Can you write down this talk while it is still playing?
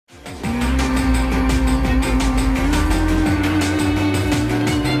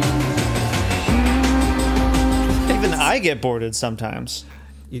get bored sometimes.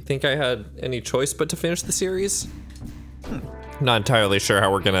 You think I had any choice but to finish the series? Not entirely sure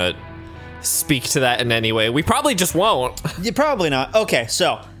how we're gonna speak to that in any way. We probably just won't. You're probably not. Okay,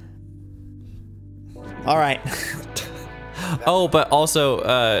 so. All right. Oh, but also,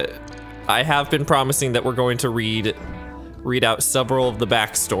 I have been promising that we're going to read out several of the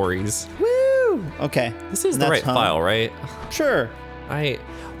backstories. Woo! Okay. This is the right file, right? Sure.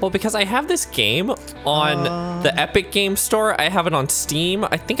 Well, because I have this game on the Epic Game Store. I have it on Steam.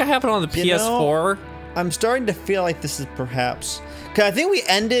 I think I have it on the PS4. I'm starting to feel like this is perhaps... Because I think we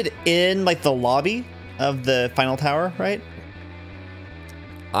ended in, like, the lobby of the final tower, right?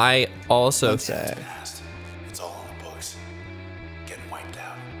 I also... It's all in the books. Getting wiped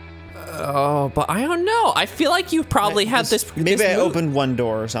out. Oh, but I don't know. I feel like you probably had this... Maybe I opened one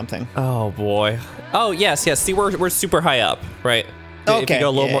door or something. Oh, boy. Oh, yes. See, we're super high up, right? Okay. If you go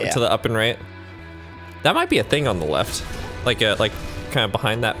a little more to the up and right. That might be a thing on the left. Like kind of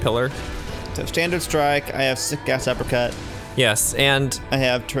behind that pillar. So standard strike, I have sick gas uppercut. Yes, and... I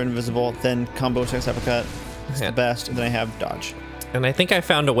have turn invisible, then combo sick uppercut. It's the best, and then I have dodge. And I think I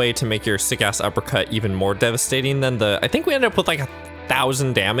found a way to make your sick-ass uppercut even more devastating than the... I think we ended up with like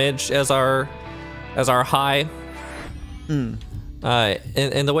 1,000 damage as our high. And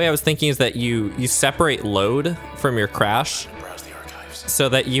the way I was thinking is that you separate load from your crash so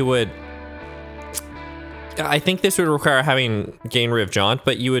that you would... I think this would require having gain rid of jaunt,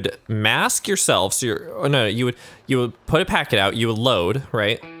 but you would mask yourself. So you would put a packet out, you would load,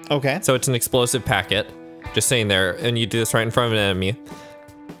 right? Okay. So it's an explosive packet, just sitting there, and you do this right in front of an enemy.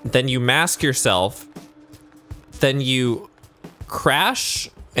 Then you mask yourself, then you crash,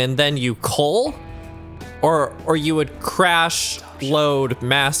 and then you cull, or you would crash, load,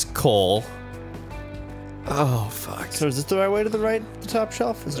 mask, cull. Oh fuck. So is this the right way to the right, the top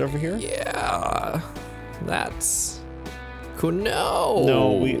shelf? Is it over here? Yeah. That's cool. No.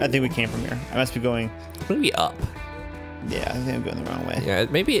 No, I think we came from here. I must be going. Maybe up. Yeah, I think I'm going the wrong way. Yeah,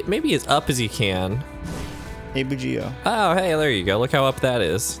 maybe as up as you can. ABGO. Oh, hey, there you go. Look how up that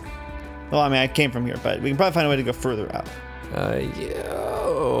is. Well, I mean, I came from here, but we can probably find a way to go further up. Yeah.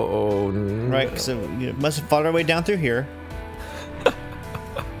 Oh, no. Right, so we must have fought our way down through here.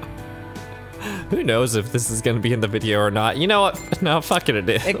 Who knows if this is going to be in the video or not? You know what? No, fuck it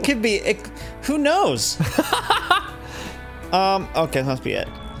is. It could be. Who knows? Okay, that must be it.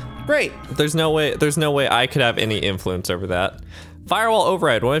 Great. There's no way I could have any influence over that. Firewall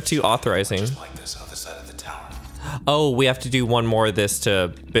override. What if you authorizing? Like this other side of the tower. Oh, we have to do one more of this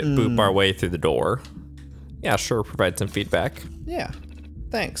to boop our way through the door. Yeah, sure. Provide some feedback. Yeah.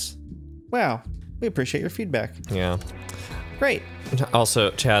 Thanks. Wow. We appreciate your feedback. Yeah. Great.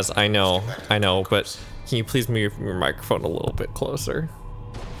 Also, Chaz, I know, but can you please move your microphone a little bit closer?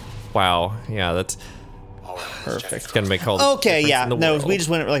 Wow. Yeah, that's perfect. It's gonna make all the okay, yeah. in the No, world. we just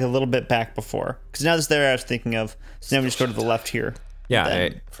went like a little bit back before. Because now this there I was thinking of. So now we just go to the left here. Yeah,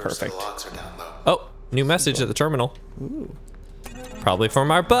 perfect. Oh, new message at the terminal. Ooh. Probably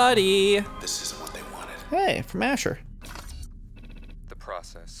from our buddy. This isn't what they wanted. Hey, from Asher. The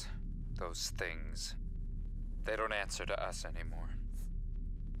process, those things, they don't answer to us anymore.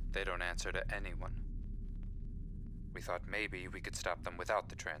 They don't answer to anyone. We thought maybe we could stop them without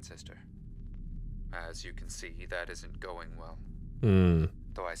the transistor. As you can see, that isn't going well.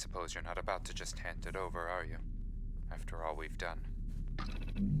 Though I suppose you're not about to just hand it over, are you? After all we've done.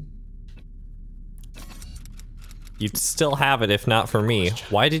 You'd still have it if not for me.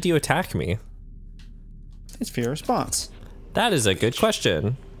 Why did you attack me? Thanks for your response. That is a good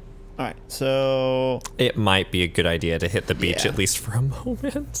question. All right, so it might be a good idea to hit the beach at least for a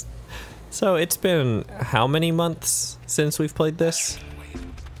moment. So it's been how many months since we've played this?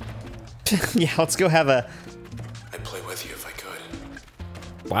 Yeah, let's go have a... I'd play with you if I could.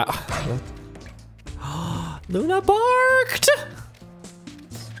 Wow. Luna barked!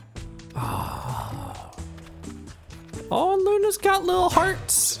 Oh, Luna's got little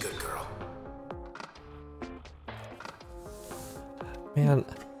hearts. Good girl. Man,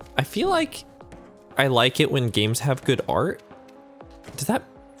 I feel like I like it when games have good art. Does that...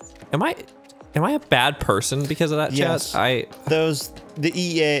 Am I a bad person because of that, yes. Chad? The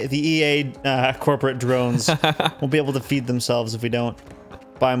EA corporate drones won't be able to feed themselves if we don't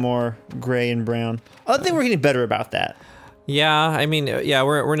buy more gray and brown. I think we're getting better about that. Yeah, I mean, yeah,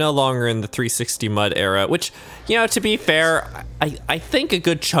 we're no longer in the 360 mud era, which, you know, to be fair, I think a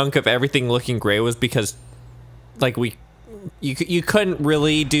good chunk of everything looking gray was because, like, you couldn't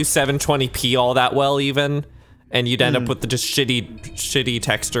really do 720p all that well even, and you'd end up with the just shitty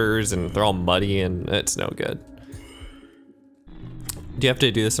textures, and they're all muddy, and it's no good. Do you have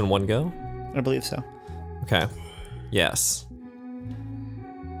to do this in one go? I believe so. Okay. Yes.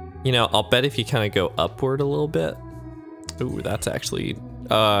 You know, I'll bet if you kind of go upward a little bit. Ooh, that's actually,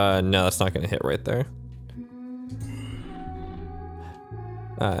 no, that's not gonna hit right there.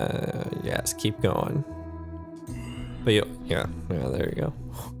 Yes, keep going. But yeah, there you go.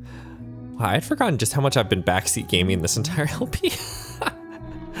 Wow, I'd forgotten just how much I've been backseat gaming this entire LP.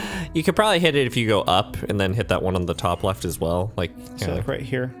 You could probably hit it if you go up and then hit that one on the top left as well. Like, So like right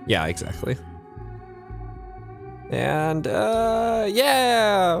here. yeah, exactly. And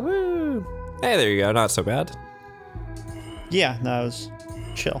yeah, woo. Hey, there you go. Not so bad. Yeah, no, it was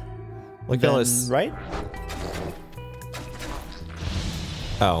chill. Look at Then this. right?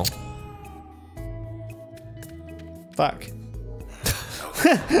 Oh, Fuck.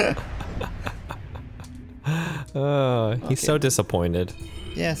 he's so disappointed.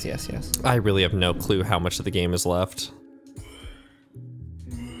 Yes, yes, yes. I really have no clue how much of the game is left.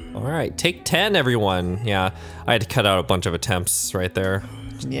 All right, take 10, everyone. Yeah, I had to cut out a bunch of attempts right there.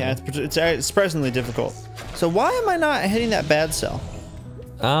 Yeah, it's surprisingly difficult. So why am I not hitting that bad cell?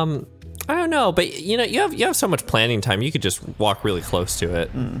 I don't know, but you know, you have so much planning time. You could just walk really close to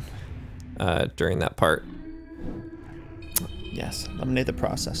it during that part. Yes, eliminate the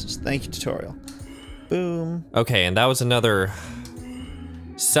processes. Thank you, tutorial. Boom. Okay, and that was another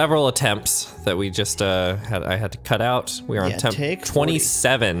several attempts that we just I had to cut out. We are on Yeah, attempt take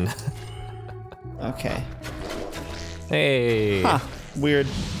 27. Okay. Hey. Huh. Weird.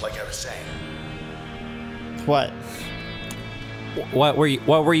 Like I was saying, What? What were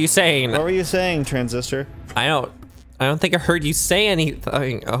you saying? What were you saying, Transistor? I don't think I heard you say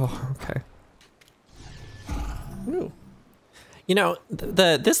anything. Oh, okay. Ooh. You know,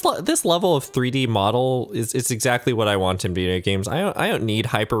 this level of 3D model is exactly what I want in video games. I don't need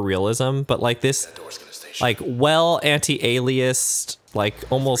hyper realism, but like this, door's gonna stay shut. like well anti-aliased, like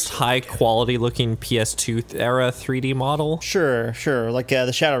almost high quality looking PS2 era 3D model, Sure, sure. Like the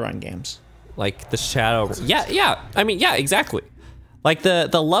Shadowrun games. like the shadow. Yeah. I mean, yeah, exactly. Like the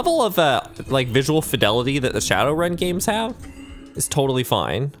level of like visual fidelity that the Shadowrun games have is totally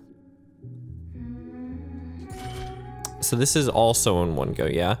fine. So this is also in one go,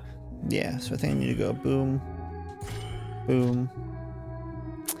 yeah? Yeah, so I think I need to go boom, boom.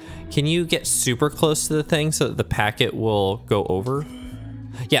 Can you get super close to the thing so that the packet will go over?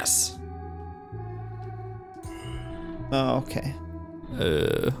 Yes. Oh, okay.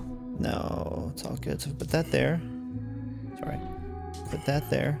 Uh, No, it's all good. So put that there. Sorry. Put that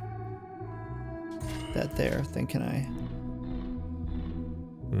there. That there. Then can I?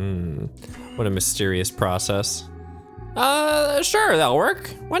 what a mysterious process. Sure, that'll work.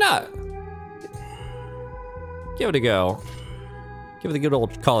 Why not? Give it a go. Give it a good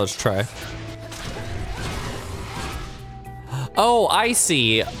old college try. Oh, I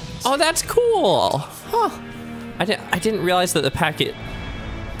see. Oh, that's cool. Huh. I didn't realize that the packet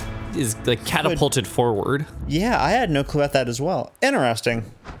is like catapulted forward. Yeah, I had no clue about that as well. Interesting.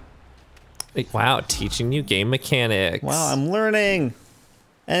 Like, wow, teaching you game mechanics. Wow, I'm learning.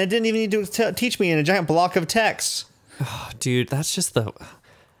 And it didn't even need to teach me in a giant block of text. Dude, that's just the...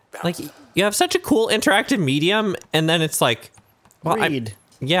 Like, you have such a cool interactive medium, and then it's like... Well, Read.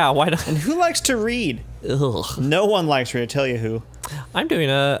 Yeah, why not? And who likes to read? Ugh. No one likes to read, I tell you who. I'm doing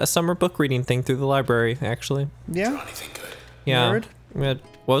a summer book reading thing through the library, actually. Yeah? anything good. Yeah. Nerd. Yeah.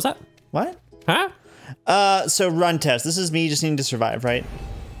 What was that? What? Huh? So run test. This is me just needing to survive, right?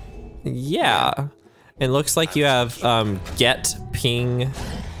 Yeah. It looks like you have get ping.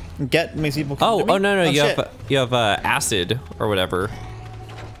 Get makes people Oh, come to me? oh no, Oh, you shit. have acid or whatever.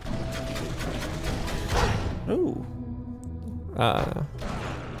 Ooh. Are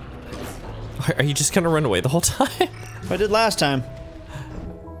you just gonna run away the whole time? I did last time.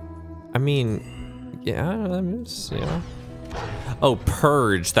 I mean, yeah, I mean, you know. Oh,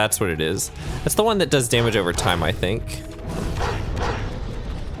 purge, that's what it is. That's the one that does damage over time, I think.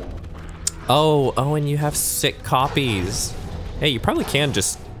 Oh, and you have sick copies. Hey, you probably can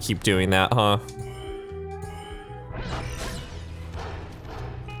just keep doing that, huh?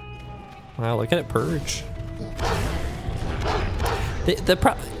 Wow, look at it purge.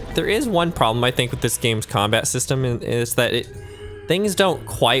 There is one problem, I think, with this game's combat system, is that things don't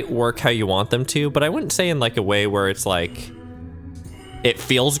quite work how you want them to, but I wouldn't say in like a way where it's like, it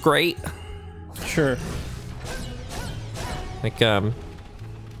feels great. Sure.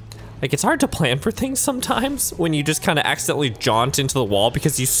 Like it's hard to plan for things sometimes when you just kind of accidentally jaunt into the wall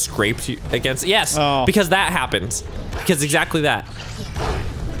because you scraped against, yes, Oh. because that happens. Because exactly that.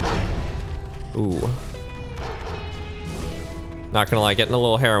 Ooh. Not gonna lie, getting a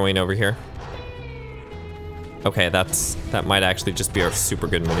little harrowing over here. Okay, that might actually just be a super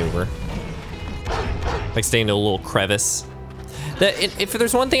good maneuver. Like stay in a little crevice. If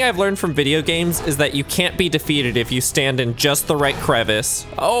there's one thing I've learned from video games is that you can't be defeated if you stand in just the right crevice.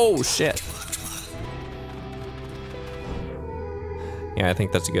 Oh, shit. Yeah, I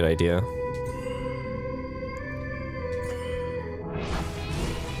think that's a good idea.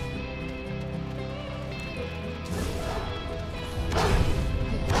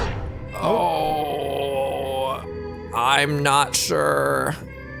 Oh, I'm not sure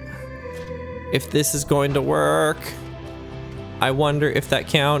if this is going to work. I wonder if that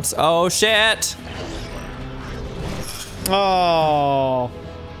counts. Oh, shit. Oh.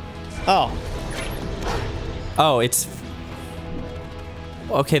 Oh. Oh, it's...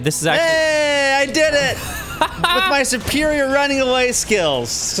 Okay, this is actually... Hey, I did it! With my superior running away skills.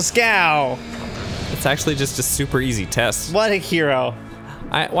 Scow. It's actually just a super easy test. What a hero.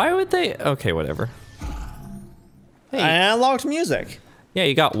 Why would they... Okay, whatever. Hey. I unlocked music. Yeah,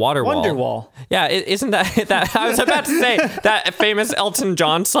 you got Wonderwall. Wonderwall. Yeah, isn't that... I was about to say, that famous Elton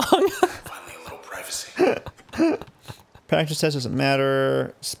John song. Finally, a little privacy. Practice test doesn't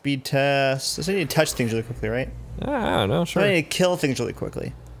matter. Speed test. Does I need to touch things really quickly, right? I don't know, sure. I need to kill things really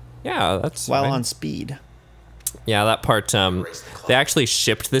quickly. Yeah, that's while fine. on speed. Yeah, that part, they actually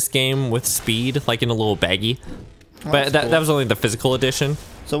shipped this game with speed, like in a little baggie. Oh, but that cool. that was only the physical edition.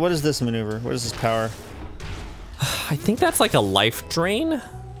 So what is this maneuver? What is this power? I think that's like a life drain.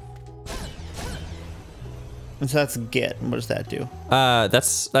 And so that's get. And what does that do?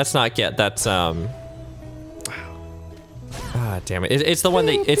 That's not get. That's Ah, damn it! It's the one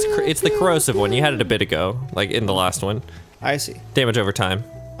that it's the corrosive one. You had it a bit ago, like in the last one. I see. Damage over time.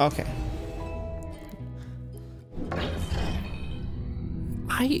 Okay.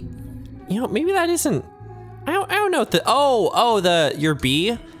 Maybe that isn't. I don't know. Your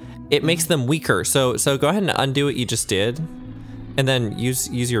B, it makes them weaker. So go ahead and undo what you just did, and then use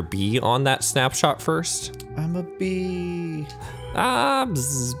your B on that snapshot first. I'm a bee.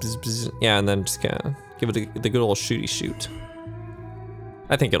 Bzz, bzz, bzz. Yeah, and then just kind of give it the good old shooty shoot.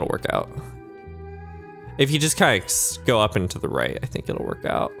 I think it'll work out. If you just kind of go up and to the right, I think it'll work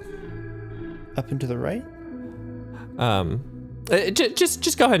out. Up and to the right?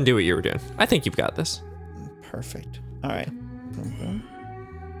 Just go ahead and do what you were doing. I think you've got this. Perfect. All right. Boom, boom.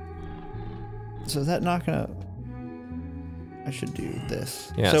 So is that not gonna... I should do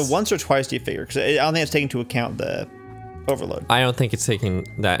this. Yes. So once or twice do you figure? Because I don't think it's taking into account the overload. I don't think it's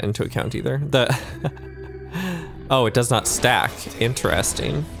taking that into account either. Oh, it does not stack.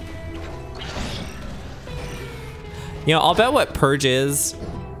 Interesting. I'll bet what Purge is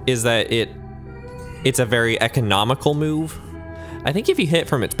that it's a very economical move. I think if you hit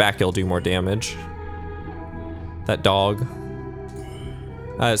from its back, it'll do more damage. That dog.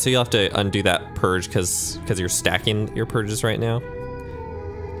 So you'll have to undo that Purge because you're stacking your Purges right now.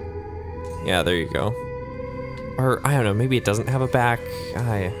 Yeah, there you go. Or, I don't know, maybe it doesn't have a back.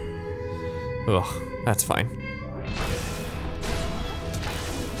 Ugh, that's fine.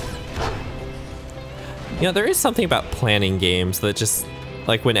 There is something about planning games that just,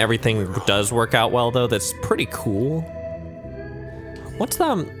 like when everything does work out well though, that's pretty cool. What's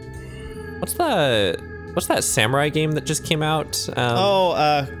that samurai game that just came out?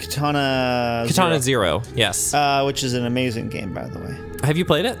 Katana Zero, yes. which is an amazing game, by the way. Have you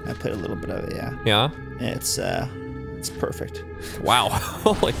played it? I played a little bit of it, yeah. Yeah? It's perfect. Wow.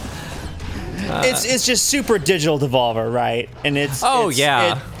 Holy. It's just super digital Devolver, right? And it's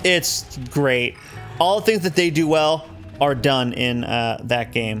great. All the things that they do well are done in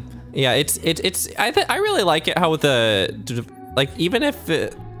that game. Yeah, I really like it how even if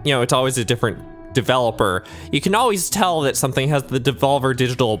it's always a different developer, you can always tell that something has the Devolver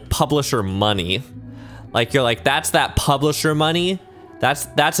Digital publisher money. Like you're like, that's that publisher money. That's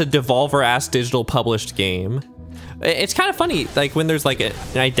a Devolver-ass digital published game. It's kind of funny, like when there's like an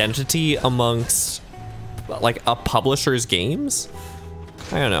identity amongst like a publisher's games.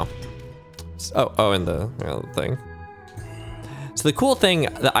 I don't know. And the thing. So the cool thing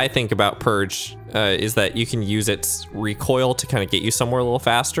that I think about Purge is that you can use its recoil to kind of get you somewhere a little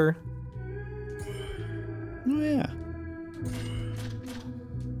faster. Oh yeah.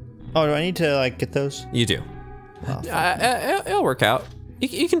 Oh, do I need to like get those? You do. Oh, it'll work out.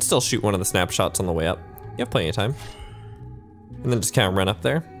 You can still shoot one of the snapshots on the way up. You have plenty of time. And then just kind of run up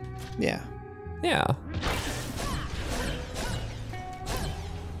there. Yeah. Yeah.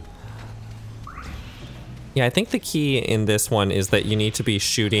 Yeah, I think the key in this one is that you need to be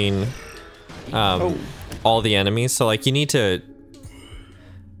shooting all the enemies. So like you need to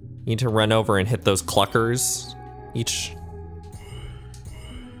run over and hit those cluckers each.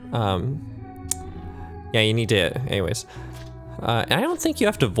 Yeah, you need to, anyways. I don't think you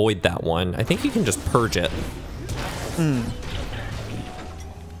have to void that one. I think you can just purge it.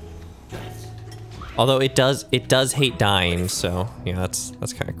 Although it does hate dying, so yeah,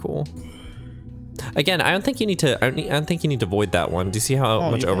 that's kind of cool. Again, I don't think you need to void that one. Do you see how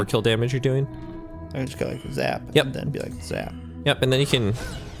much overkill damage you're doing? I just go like zap. Yep. And then be like zap. Yep, and then you can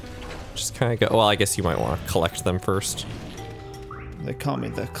just kind of go. Well, I guess you might want to collect them first. They call me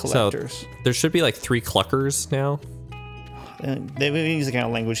the collectors. So there should be like 3 cluckers now. And they use the kind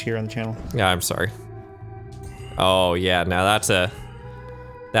of language here on the channel. Yeah, I'm sorry. Oh yeah, now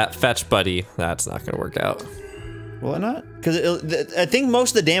that fetch buddy. That's not gonna work out. Will it not? Because I think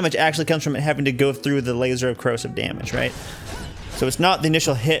most of the damage actually comes from it having to go through the laser of corrosive damage, right? So it's not the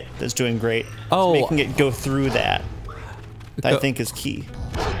initial hit that's doing great. Oh, it's making it go through that. I think is key.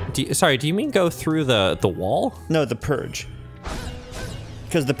 Sorry, do you mean go through the wall? No, the purge.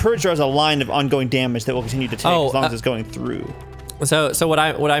 Because the purge draws a line of ongoing damage that will continue to take as long as it's going through. So what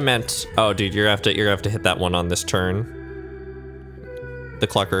I meant. Oh, dude, you're gonna have to hit that one on this turn. The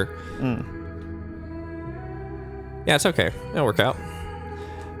clucker. Yeah, it's okay. It'll work out.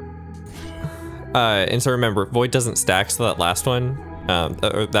 And so remember, void doesn't stack, so that last one,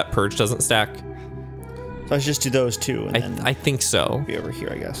 or that purge doesn't stack. So I should just do those two, and then I think so. Be over here,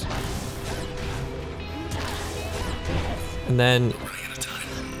 I guess. And then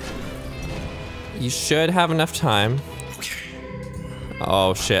you should have enough time.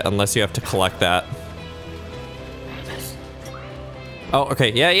 Oh shit! Unless you have to collect that. Oh,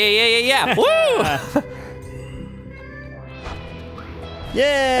 okay. Yeah. Woo! Yay!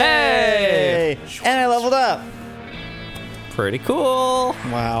 Hey! And I leveled up. Pretty cool.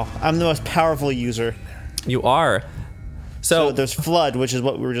 Wow, I'm the most powerful user. You are. So there's Flood, which is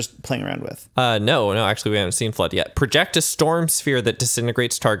what we were just playing around with. No, actually we haven't seen Flood yet. Project a storm sphere that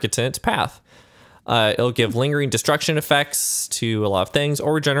disintegrates targets in its path. It'll give lingering destruction effects to a lot of things,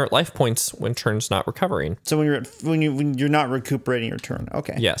 or regenerate life points when turn's not recovering. So when you're not recuperating your turn,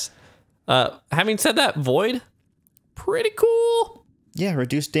 okay. Yes. Having said that, Void, pretty cool. Yeah,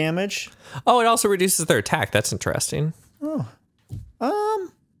 reduce damage. Oh, it also reduces their attack. That's interesting. Oh.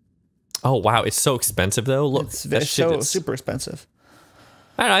 Oh wow, it's so expensive though. Look, it's so super expensive.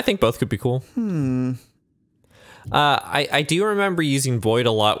 I don't know, I think both could be cool. I do remember using Void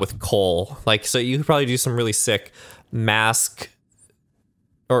a lot with Cole. Like, so you could probably do some really sick mask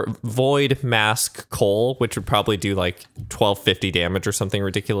or Void mask Cole, which would probably do like 1250 damage or something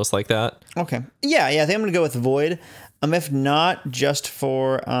ridiculous like that. Okay. Yeah, I think I'm gonna go with Void. If not, just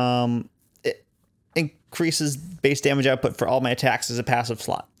for it increases base damage output for all my attacks as a passive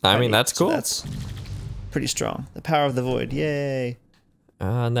slot. I mean, that's cool. So that's pretty strong. The power of the Void. Yay.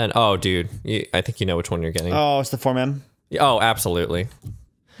 And then, oh, dude, I think you know which one you're getting. Oh, it's the 4M. Oh, absolutely.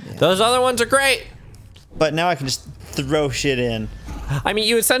 Yeah. Those other ones are great. But now I can just throw shit in. I mean,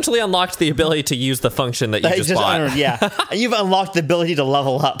 you essentially unlocked the ability to use the function that you just bought. Yeah, you've unlocked the ability to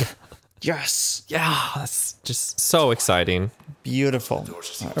level up. Yes. Yeah, that's just so exciting. Beautiful.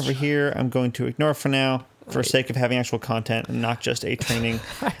 Over here, I'm going to ignore for now, for sake of having actual content and not just a training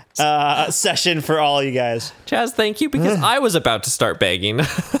session for all you guys. Chaz, thank you, because I was about to start begging.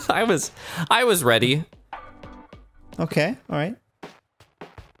 I was ready. Okay, all right.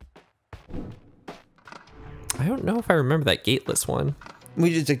 I don't know if I remember that gateless one.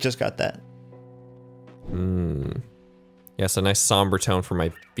 We just got that. Yes, a nice somber tone for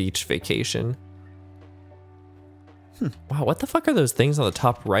my beach vacation. Wow, what the fuck are those things on the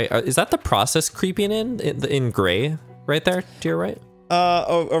top right? Is that the process creeping in gray right there to your right?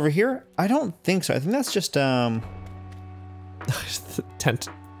 Over here? I don't think so. I think that's just tent.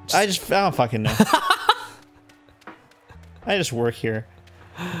 I don't fucking know. I just work here.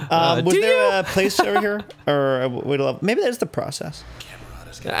 Was there a place over here, or a way to level? Maybe that's the process.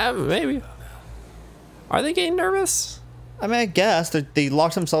 Maybe. Are they getting nervous? I mean, I guess they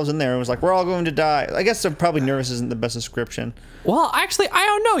locked themselves in there and was like, "We're all going to die." I guess they're probably nervous isn't the best description. Well, actually, I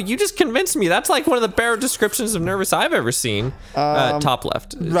don't know. You just convinced me. That's like one of the better descriptions of nervous I've ever seen. Top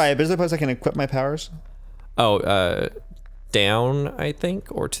left. Right, but is there a place I can equip my powers? Oh, down, I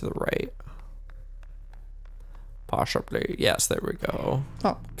think, or to the right. Possibly. Yes, there we go.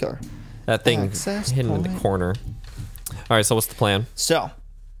 Oh, killer. That thing hidden in the corner. All right, so what's the plan? So,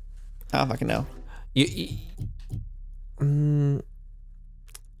 I don't fucking know.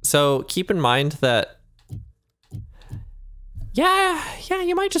 So keep in mind that, yeah,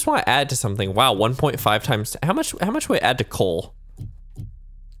 you might just want to add to something. Wow, 1.5 times. How much would it add to coal?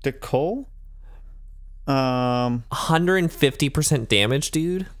 To coal? 150% damage,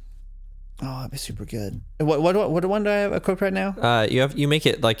 dude. Oh, that'd be super good. What one do I have equipped right now? You make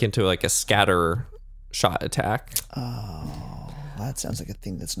it like into like a scatter shot attack. Oh. that sounds like a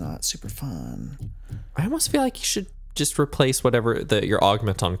thing that's not super fun. I almost feel like you should just replace whatever your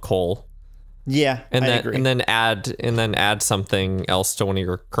augment on coal. Yeah, I agree. And then add something else to one of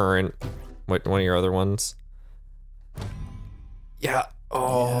your other ones. Yeah.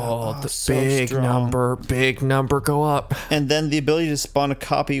 Oh, the so big number go up. And then the ability to spawn a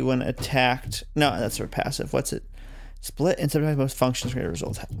copy when attacked. No, that's for passive. What's it? Split and sometimes most functions create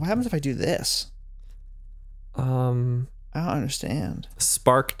results. What happens if I do this? I don't understand.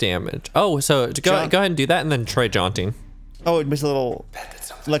 Spark damage. Oh, so go ahead and do that and then try jaunting. Oh, it makes a little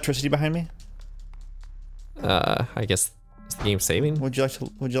electricity behind me? I guess is the game saving? Would you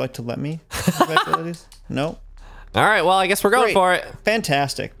like to let me? No. All right, well, I guess we're going for it.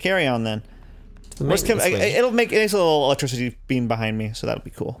 Fantastic. Carry on then. It'll make a nice little electricity beam behind me, so that'll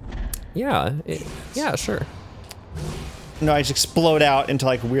be cool. Yeah, yeah, sure. No, I just explode out into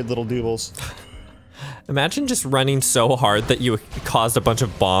like weird little doodles. Imagine just running so hard that you caused a bunch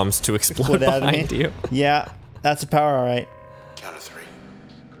of bombs to explode behind you. Yeah, that's the power, all right. Count of 3.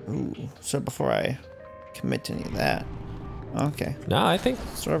 Ooh, so before I commit to any of that. Okay. No, I think...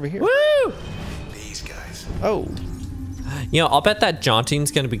 Start over here. Woo! These guys. Oh. You know, I'll bet that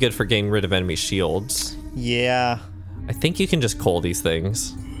jaunting's gonna be good for getting rid of enemy shields. Yeah. I think you can just coal these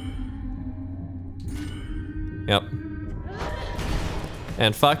things. Yep.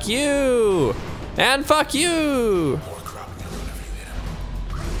 And fuck you! And fuck you! More cropping up whenever you hit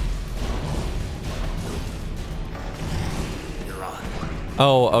 'em. You're on.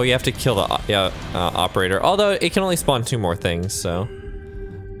 Oh, you have to kill the operator. Although it can only spawn 2 more things, so.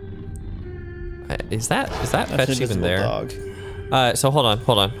 Is that fetch even there? Dog. So hold on.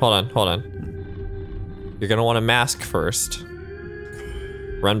 You're gonna want to mask first.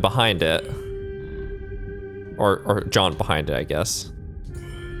 Run behind it. Or jaunt behind it, I guess.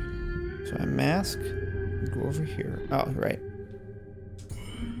 So I mask, go over here. Oh, right.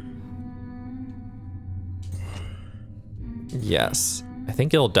 Yes. I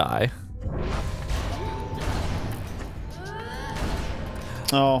think it'll die.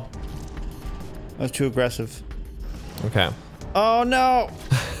 Oh. That was too aggressive. Okay. Oh no!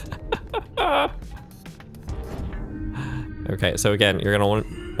 Okay, so again, you're gonna want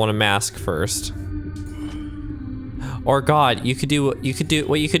to mask first. Or God, what you could do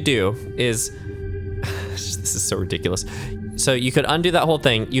is this is so ridiculous. So you could undo that whole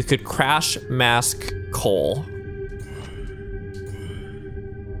thing. You could crash mask coal.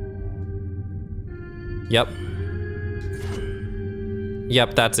 Yep.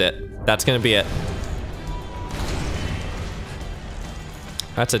 Yep, that's it. That's gonna be it.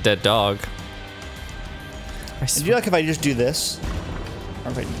 That's a dead dog. Do you like if I just do this?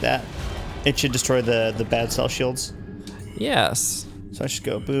 Or if I do that? It should destroy the bad cell shields. Yes. So I should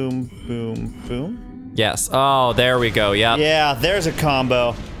go boom, boom, boom. Yes. Oh, there we go. Yep. Yeah, there's a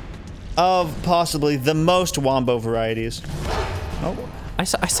combo of possibly the most wombo varieties. Oh. I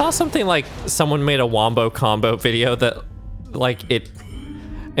saw something like someone made a wombo combo video that, like,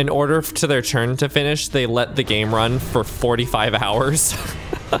 in order to their turn to finish, they let the game run for 45 hours.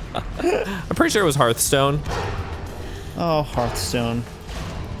 I'm pretty sure it was Hearthstone. Oh, Hearthstone.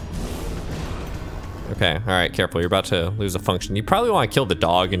 Okay, all right, careful. You're about to lose a function. You probably want to kill the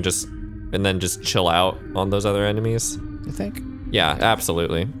dog and then just chill out on those other enemies. You think? Yeah,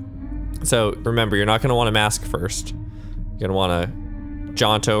 absolutely. So remember, you're not gonna want to mask first. You're gonna want to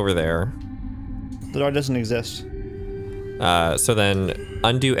jaunt over there. The dog doesn't exist. So then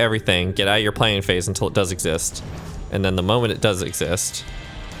undo everything, get out of your playing phase until it does exist. And then the moment it does exist.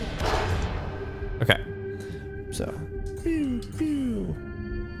 Okay. So. Pew, pew.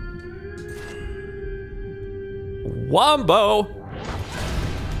 Wombo!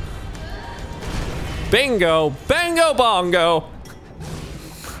 Bingo! Bango bongo!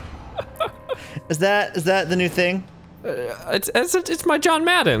 Is that the new thing? It's my John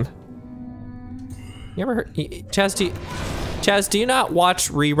Madden. You ever heard Chaz, do you not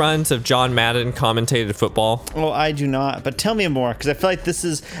watch reruns of John Madden commentated football? Oh, I do not. But tell me more, because I feel like this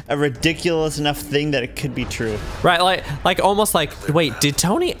is a ridiculous enough thing that it could be true. Right, like almost like, wait, did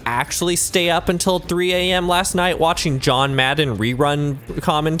Tony actually stay up until 3 a.m. last night watching John Madden rerun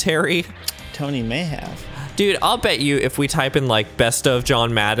commentary? Tony may have. Dude, I'll bet you if we type in like best of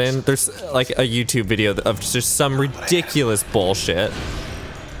John Madden, there's like a YouTube video of just some ridiculous bullshit.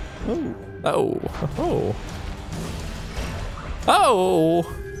 Ooh. Oh. Oh!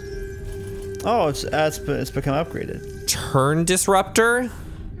 Oh, it's become upgraded. Turn disruptor?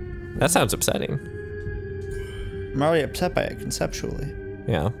 That sounds upsetting. I'm already upset by it conceptually.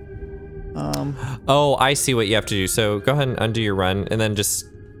 Yeah. Oh, I see what you have to do. So go ahead and undo your run, and then just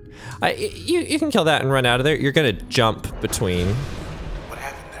You can kill that and run out of there. You're gonna jump between. What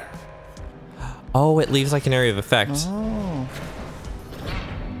happened there? Oh, it leaves like an area of effect. Oh.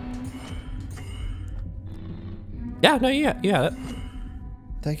 Yeah, no, you got it.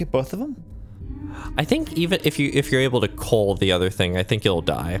 Did I get both of them? I think even if you're able to cull the other thing, I think you'll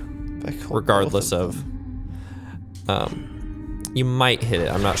die, regardless of. You might hit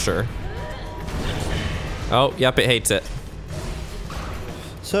it. I'm not sure. Oh, yep, it hates it.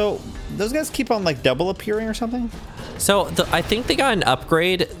 So those guys keep on like double appearing or something? So I think they got an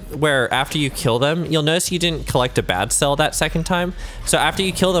upgrade where after you kill them, you'll notice you didn't collect a bad cell that second time. So after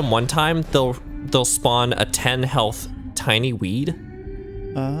you kill them one time, they'll spawn a 10 health tiny weed.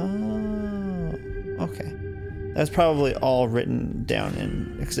 Oh, okay. That's probably all written down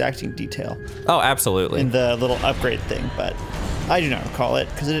in exacting detail Oh, absolutely. in the little upgrade thing, but I do not recall it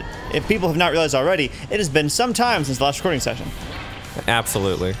because if people have not realized already, it has been some time since the last recording session.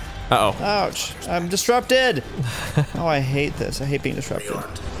 Absolutely. Uh-oh. Ouch. I'm disrupted. Oh, I hate this. I hate being disrupted.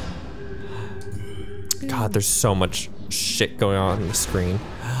 God, there's so much shit going on the screen.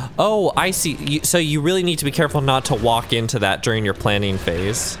 Oh, I see. So you really need to be careful not to walk into that during your planning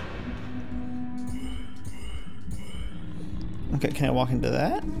phase. Okay, can I walk into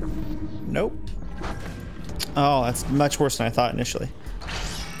that? Nope. Oh, that's much worse than I thought initially.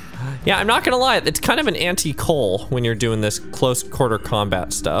 Yeah, I'm not gonna lie. It's kind of an anti-Cole when you're doing this close quarter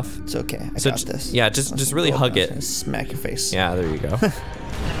combat stuff. It's okay. I So got this. yeah, just really hug it. Smack your face. Yeah, there you go.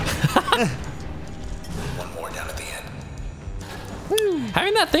 One more down at the end.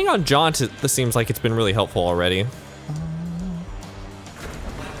 Having that thing on Jaunt, this seems like it's been really helpful already.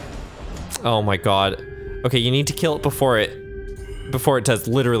 Oh my god. Okay, you need to kill it before it does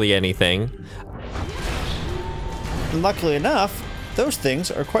literally anything. Luckily enough, those things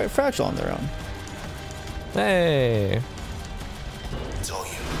are quite fragile on their own. Hey. It's all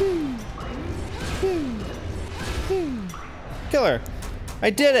you. Killer. I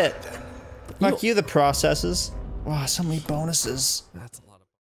did it. Fuck you, the processes. Wow, so many bonuses. That's a lot.